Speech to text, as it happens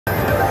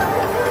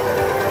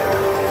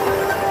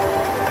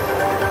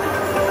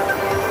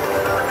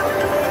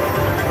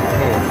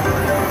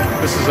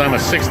This is on a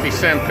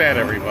 60-cent bet,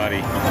 everybody.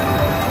 A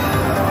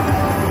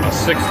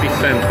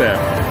 60-cent bet.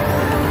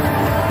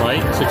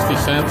 Right? 60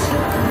 cents?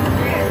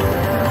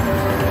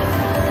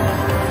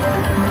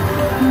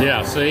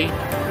 Yeah, see?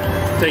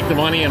 Take the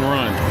money and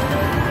run.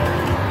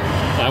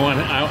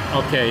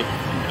 Okay,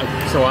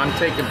 so I'm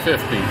taking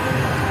 50.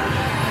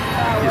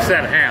 You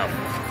said half.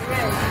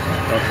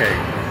 Okay,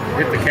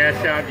 hit the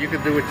cash out. You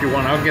can do what you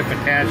want. I'll get the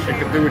cash. You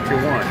can do what you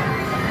want.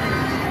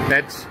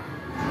 That's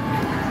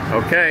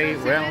okay.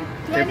 Well,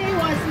 20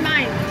 was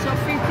mine, so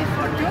 50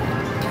 for you.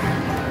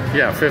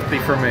 Yeah, 50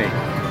 for me.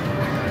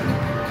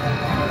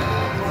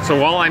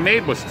 So all I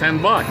made was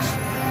 10 bucks.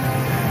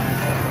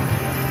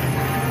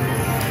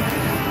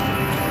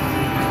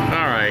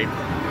 All right.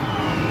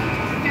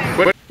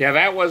 But yeah,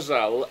 that was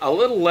a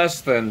little less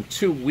than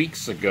 2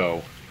 weeks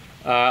ago.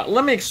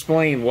 Let me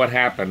explain what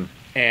happened.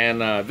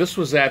 And this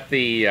was at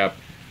the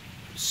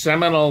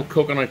Seminole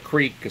Coconut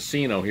Creek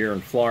Casino here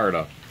in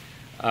Florida.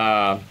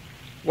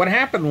 What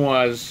happened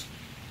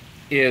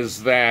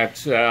is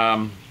that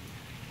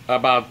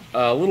about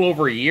a little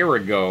over a year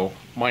ago,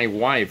 my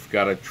wife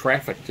got a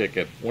traffic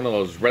ticket, one of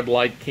those red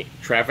light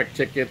traffic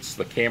tickets,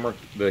 the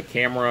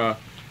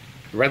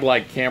red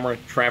light camera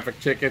traffic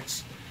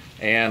tickets.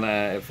 And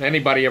if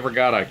anybody ever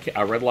got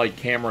a red light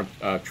camera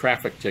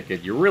traffic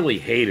ticket, you really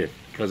hate it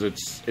because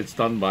it's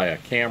done by a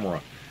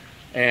camera.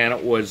 And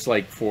it was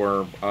like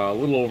for a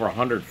little over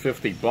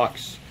 150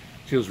 bucks.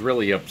 She was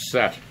really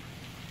upset.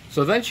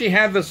 So then she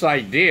had this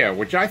idea,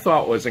 which I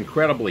thought was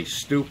incredibly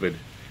stupid,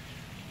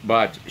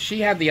 but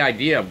she had the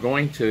idea of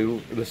going to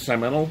the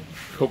Seminole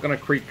Coconut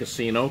Creek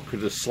Casino, to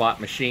the slot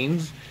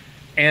machines,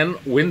 and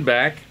win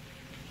back,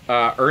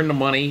 earn the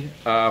money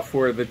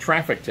for the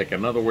traffic ticket.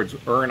 In other words,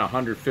 earn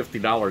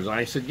 $150. And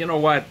I said, you know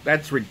what?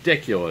 That's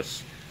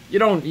ridiculous. You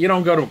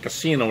don't go to a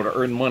casino to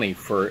earn money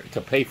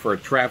to pay for a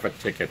traffic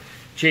ticket.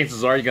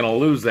 Chances are you're going to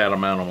lose that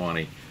amount of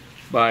money.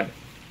 But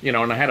and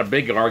I had a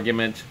big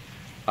argument.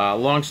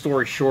 Long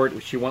story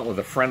short, she went with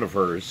a friend of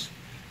hers.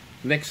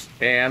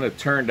 And it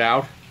turned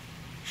out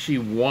she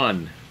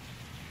won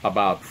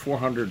about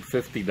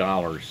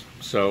 $450.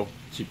 So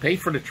she paid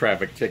for the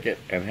traffic ticket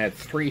and had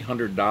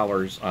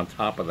 $300 on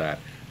top of that.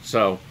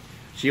 So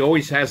she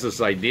always has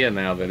this idea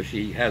now that if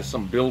she has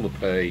some bill to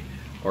pay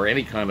or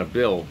any kind of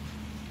bill,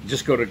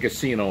 just go to a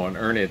casino and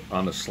earn it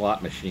on the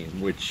slot machine,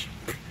 which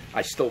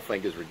I still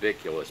think is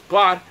ridiculous.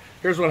 But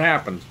here's what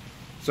happened.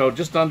 So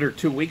just under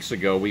 2 weeks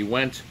ago, we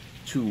went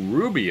to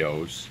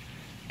Rubio's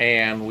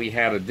and we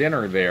had a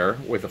dinner there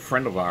with a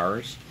friend of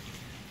ours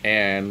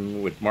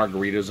and with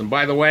margaritas. And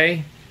by the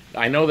way,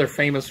 I know they're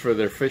famous for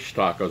their fish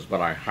tacos,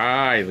 but I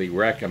highly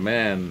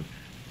recommend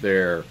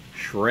their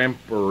shrimp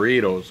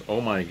burritos. Oh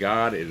my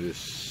God, it is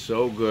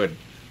so good.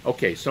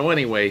 Okay, so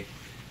anyway,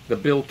 the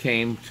bill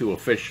came to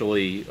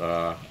officially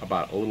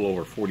about a little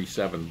over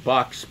 47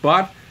 bucks.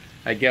 But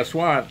guess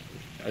what?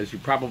 As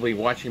you're probably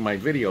watching my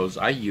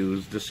videos, I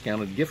use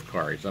discounted gift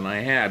cards, and I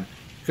had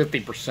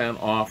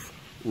 50% off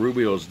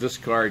Rubio's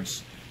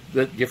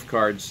gift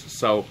cards,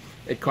 so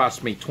it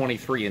cost me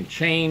 23 and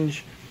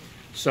change.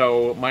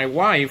 So my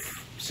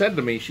wife said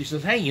to me, she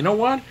says, hey, you know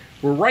what?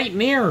 We're right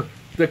near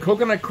the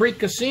Coconut Creek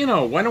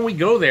Casino. Why don't we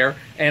go there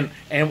and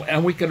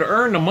we could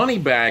earn the money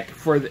back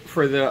for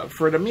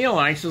the meal?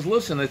 I says,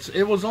 listen,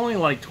 it was only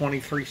like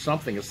 23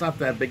 something. It's not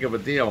that big of a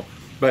deal.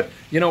 But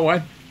you know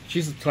what?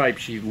 She's the type,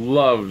 she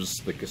loves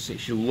the casino.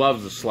 She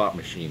loves the slot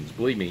machines.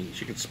 Believe me,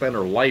 she could spend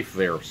her life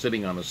there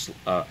sitting on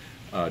a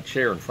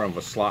chair in front of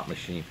a slot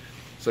machine.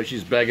 So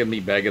she's begging me.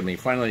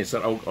 Finally, I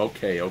said, oh,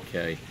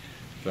 okay.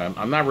 So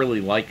I'm not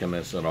really liking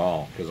this at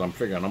all because I'm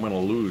figuring I'm going to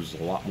lose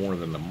a lot more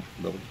than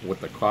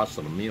what the cost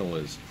of the meal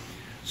is.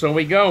 So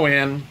we go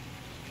in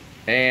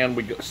and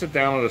we sit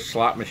down at a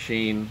slot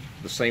machine,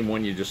 the same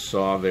one you just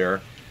saw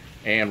there,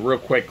 and real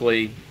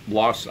quickly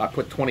I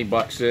put 20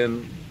 bucks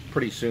in.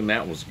 Pretty soon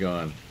that was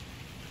gone.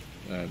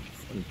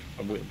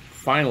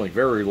 Finally,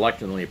 very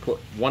reluctantly, put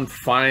one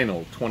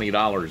final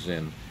 $20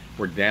 in.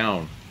 We're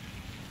down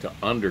to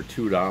under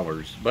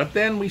 $2. But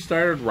then we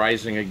started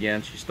rising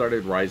again. She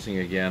started rising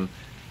again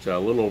to a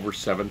little over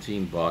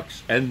 17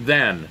 bucks. And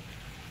then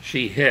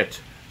she hit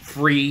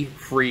free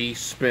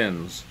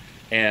spins.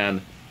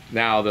 And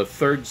now the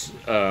third,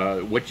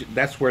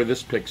 that's where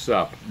this picks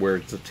up, where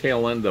it's the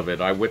tail end of it.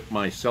 I whipped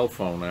my cell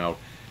phone out,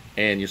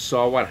 and you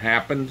saw what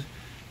happened.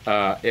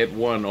 It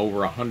won over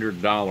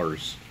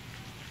 $100.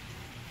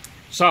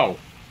 So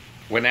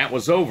when that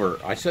was over,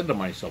 I said to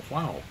myself,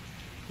 wow,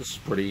 this is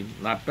pretty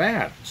not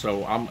bad.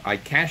 So I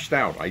cashed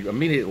out. I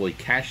immediately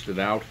cashed it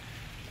out,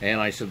 and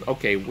I said,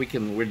 okay,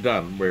 we're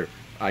done.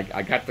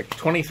 I got the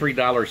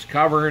 $23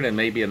 covered and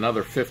maybe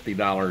another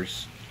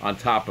 $50 on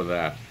top of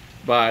that.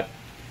 But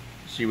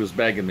she was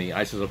begging me.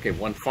 I said, okay,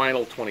 one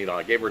final $20.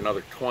 I gave her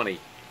another 20.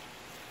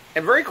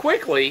 And very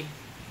quickly,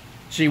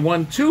 she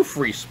won 2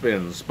 free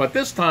spins. But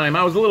this time,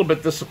 I was a little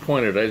bit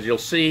disappointed. As you'll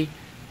see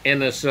in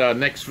this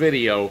next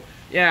video,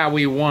 yeah,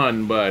 we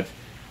won, but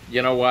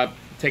you know what?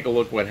 Take a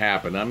look what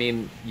happened. I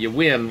mean, you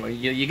win.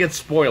 You get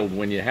spoiled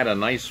when you had a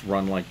nice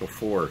run like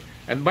before.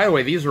 And by the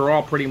way, these are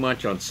all pretty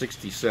much on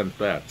 60-cent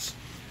bets.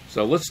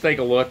 So let's take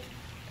a look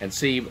and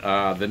see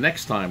the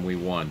next time we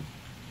won.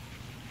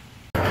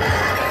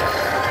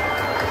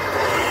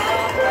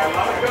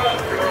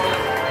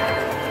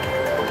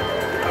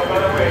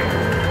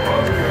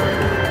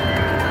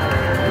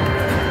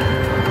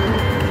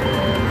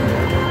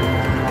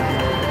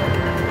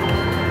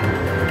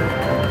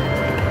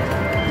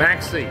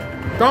 Maxie.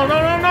 No,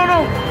 no, no, no,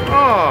 no.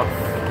 Oh.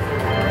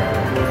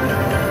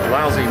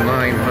 Lousy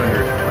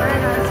 900.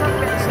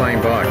 It's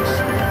 $9.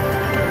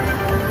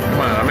 Come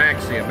on, a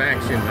Maxie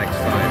next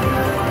time.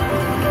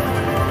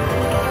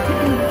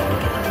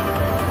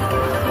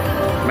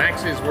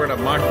 Maxie is where the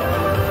money.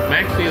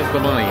 Maxie is the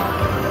money.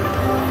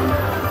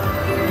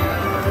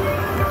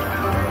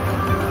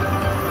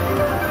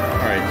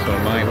 All right, so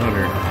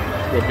 900.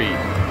 Whoopee.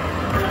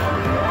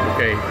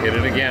 Okay, hit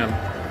it again.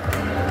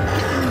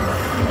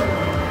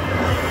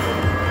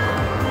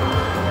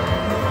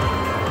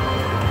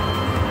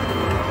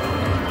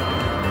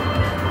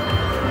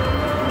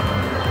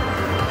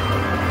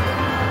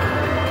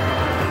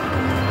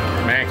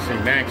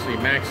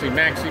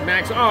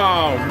 Maxie.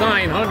 Oh,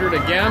 900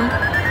 again.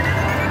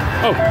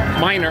 Oh,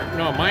 minor.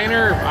 No,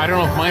 minor. I don't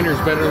know if minor's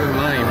better than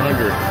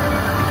 900.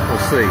 We'll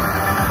see.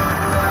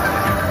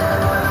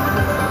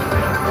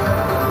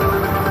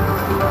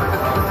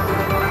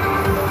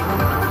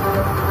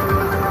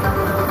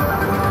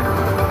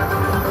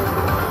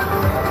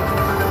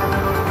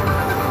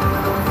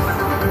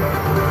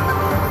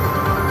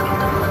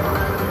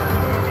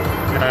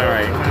 All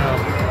right.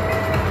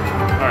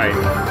 All right.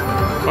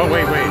 Oh,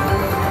 wait.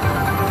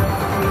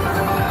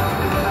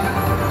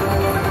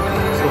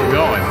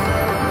 Going.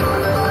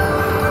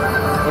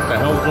 What the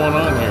hell's going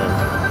on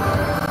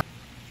here?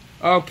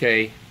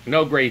 Okay,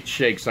 no great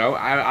shakes.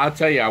 I'll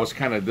tell you, I was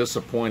kind of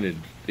disappointed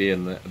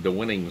in the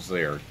winnings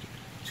there.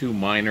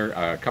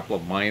 A couple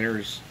of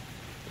minors,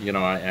 you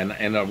know,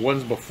 and the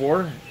ones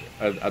before,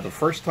 the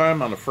first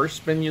time on the first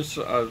spin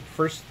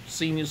first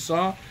scene you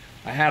saw,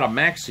 I had a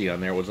Maxie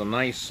on there. It was a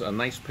nice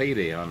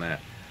payday on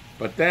that.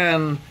 But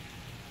then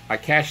I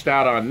cashed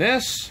out on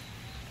this.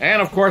 And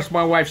of course,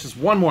 my wife says,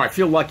 one more. I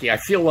feel lucky.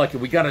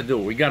 We got to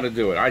do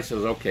it. I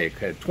says, okay,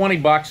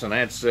 $20 and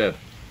that's it.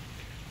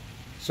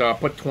 So I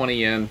put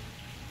 20 in.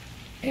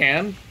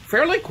 And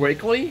fairly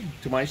quickly,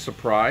 to my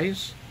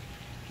surprise,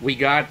 we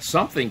got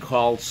something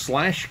called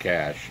slash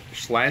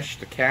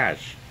to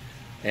cash.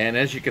 And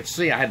as you can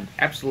see, I had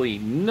absolutely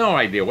no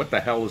idea what the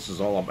hell this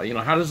is all about. You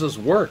know, how does this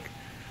work?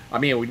 I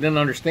mean, we didn't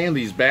understand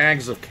these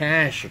bags of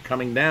cash are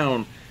coming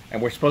down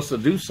and we're supposed to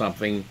do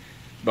something,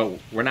 but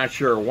we're not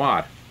sure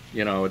what.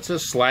 You know, it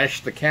says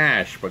slash the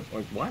cash, but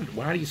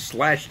why do you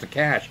slash the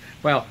cash?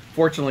 Well,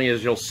 fortunately,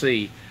 as you'll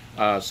see,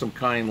 some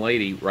kind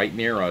lady right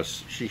near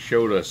us, she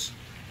showed us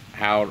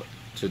how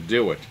to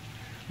do it.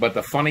 But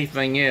the funny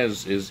thing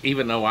is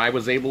even though I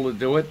was able to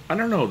do it, I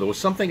don't know, there was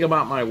something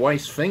about my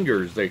wife's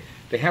fingers. They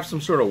have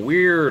some sort of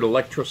weird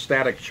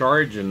electrostatic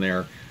charge in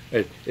there.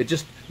 It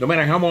just, no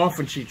matter how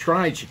often she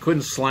tried, she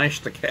couldn't slash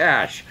the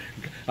cash.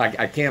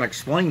 I can't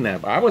explain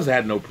that, but I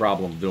had no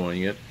problem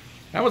doing it.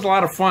 That was a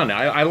lot of fun.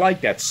 I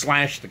like that,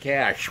 slash the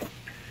cash.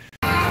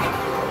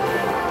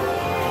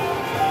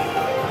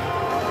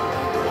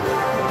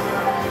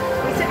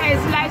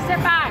 Slice the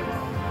bag.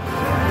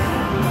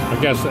 I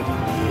guess it.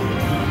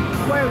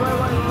 Wait.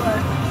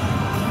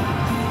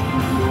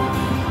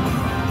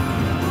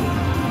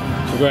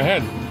 So go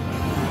ahead.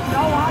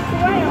 No, walk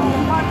away.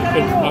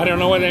 I don't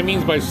know what that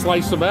means by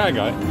slice the bag.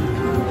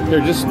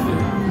 They're just.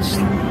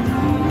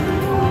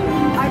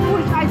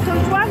 I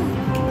took one.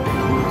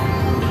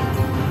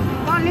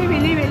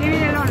 Leave it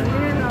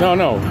alone.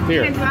 No,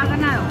 here.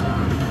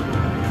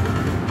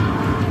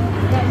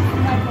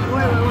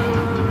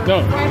 No.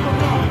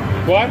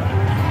 What?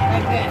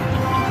 Like that.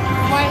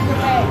 Swipe the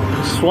bag.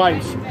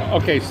 Swipe.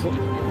 Okay.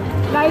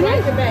 Like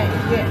Swipe the bag.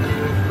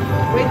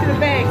 Yeah. Wait to the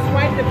bag.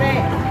 Swipe the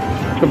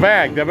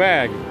bag. The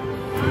bag.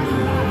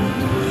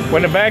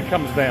 When the bag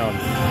comes down.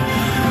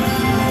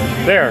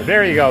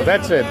 There you go.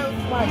 That's it.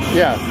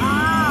 Yeah.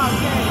 Ah,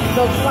 okay.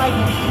 So swipe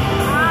it.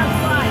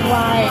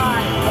 Swipe.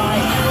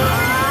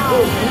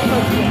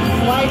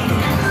 Swipe it.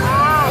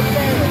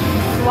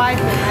 Swipe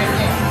it like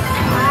that.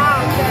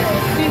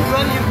 Keep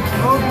running.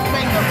 Hold your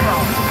finger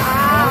across.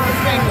 Hold your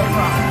finger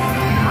across.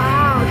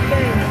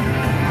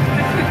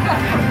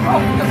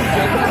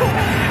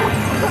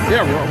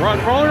 Yeah,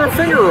 roll your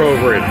finger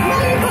over it.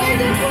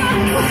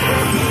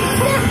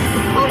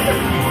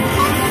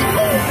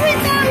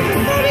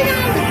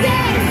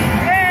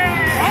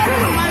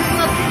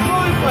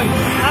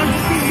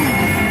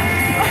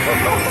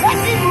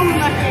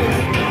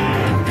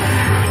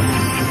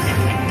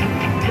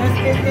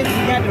 You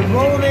got to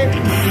roll it.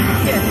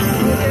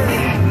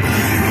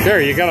 There,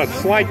 you gotta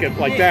slike it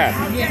like that.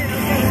 Yeah,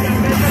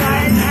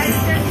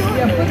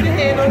 put your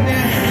head on there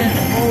and just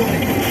hold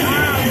it.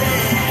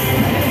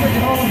 Put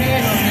your whole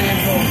hand on there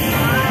and hold it.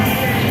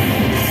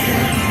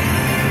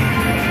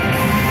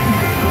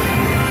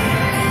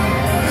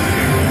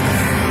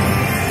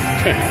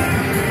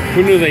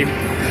 Who knew they...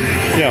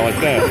 Yeah, like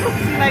that.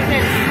 Like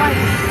that.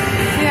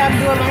 See, I'm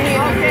doing my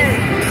hand. Okay.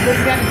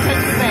 Just got to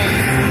touch the bag.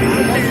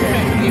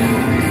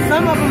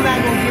 Some of them not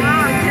going to give me.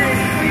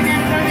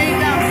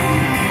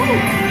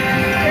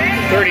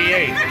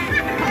 $38.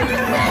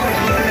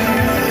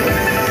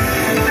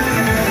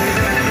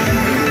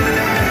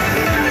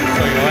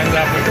 So you'll end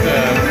up with 56.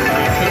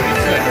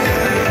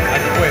 I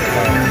quit,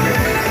 Paul.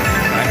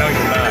 I know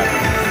you're not.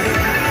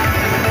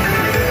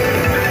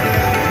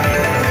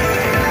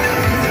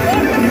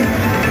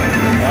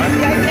 What?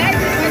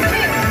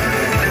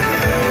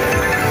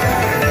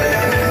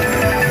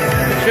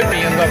 It should be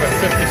end up at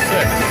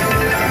 56.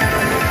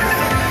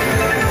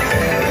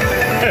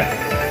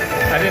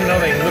 I didn't know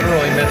they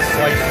literally meant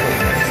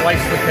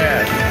slice the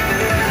cash.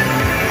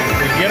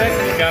 You get it?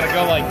 You gotta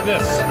go like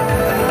this.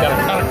 You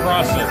gotta cut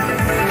across it.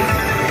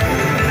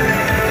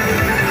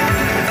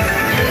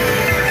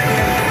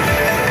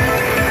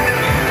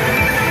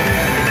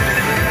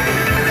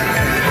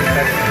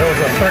 There was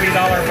a $30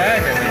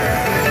 bag in there.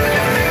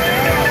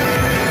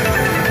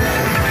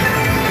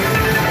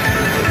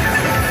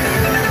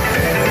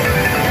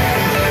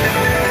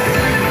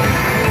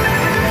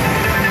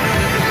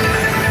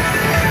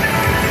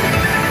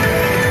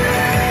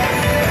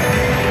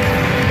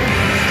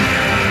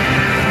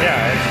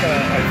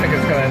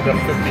 End up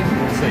 50,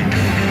 let's see,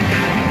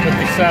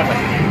 57.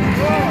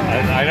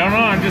 I don't know,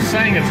 I'm just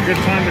saying it's a good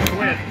time to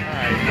quit.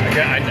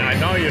 Alright, I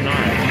know you're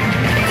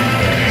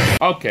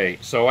not. Okay,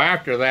 so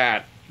after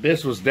that,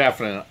 this was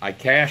definite. I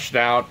cashed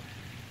out,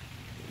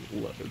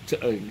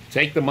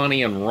 take the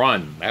money and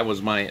run.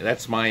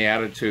 That's my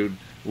attitude.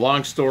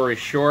 Long story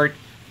short,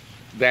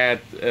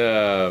 that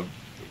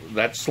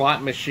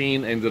slot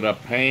machine ended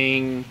up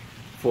paying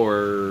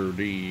for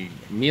the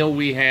meal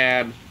we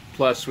had.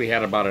 Plus, we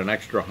had about an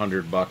extra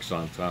 $100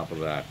 on top of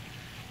that.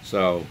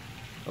 So,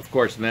 of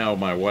course, now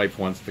my wife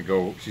wants to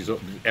go.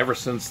 Ever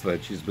since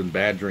that, she's been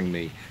badgering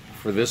me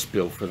for this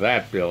bill, for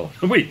that bill.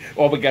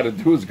 All we got to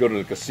do is go to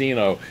the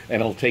casino,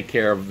 and he'll take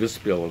care of this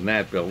bill and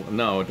that bill.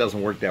 No, it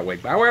doesn't work that way.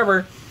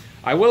 However,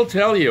 I will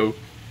tell you,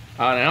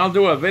 and I'll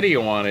do a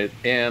video on it.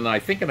 And I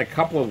think in a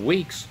couple of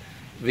weeks,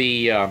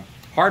 the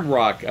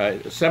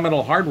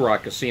Seminole Hard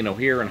Rock Casino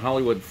here in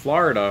Hollywood,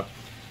 Florida,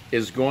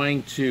 is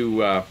going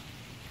to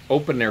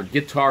open their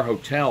Guitar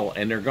Hotel,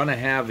 and they're going to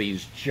have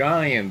these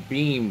giant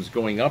beams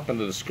going up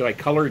into the sky,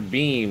 colored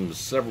beams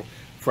several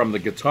from the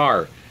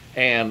guitar,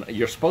 and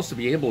you're supposed to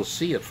be able to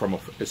see it from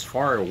as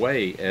far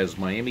away as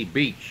Miami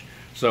Beach.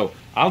 So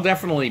I'll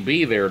definitely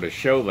be there to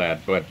show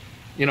that, but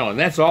you know, and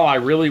that's all I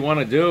really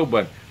want to do.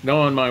 But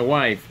knowing my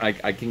wife,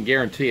 I can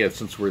guarantee you,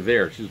 since we're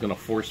there, she's going to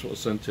force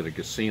us into the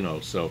casino.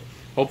 So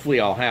hopefully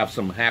I'll have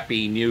some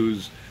happy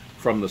news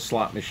from the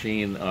slot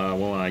machine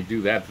when I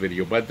do that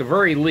video. But at the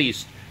very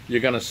least, you're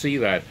going to see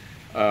that.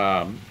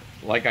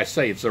 Like I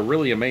say, it's a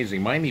really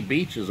amazing. Miami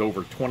Beach is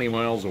over 20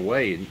 miles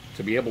away, and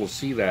to be able to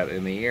see that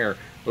in the air,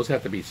 those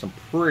have to be some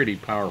pretty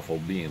powerful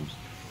beams.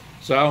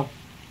 So,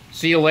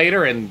 see you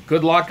later, and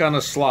good luck on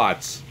the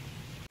slots.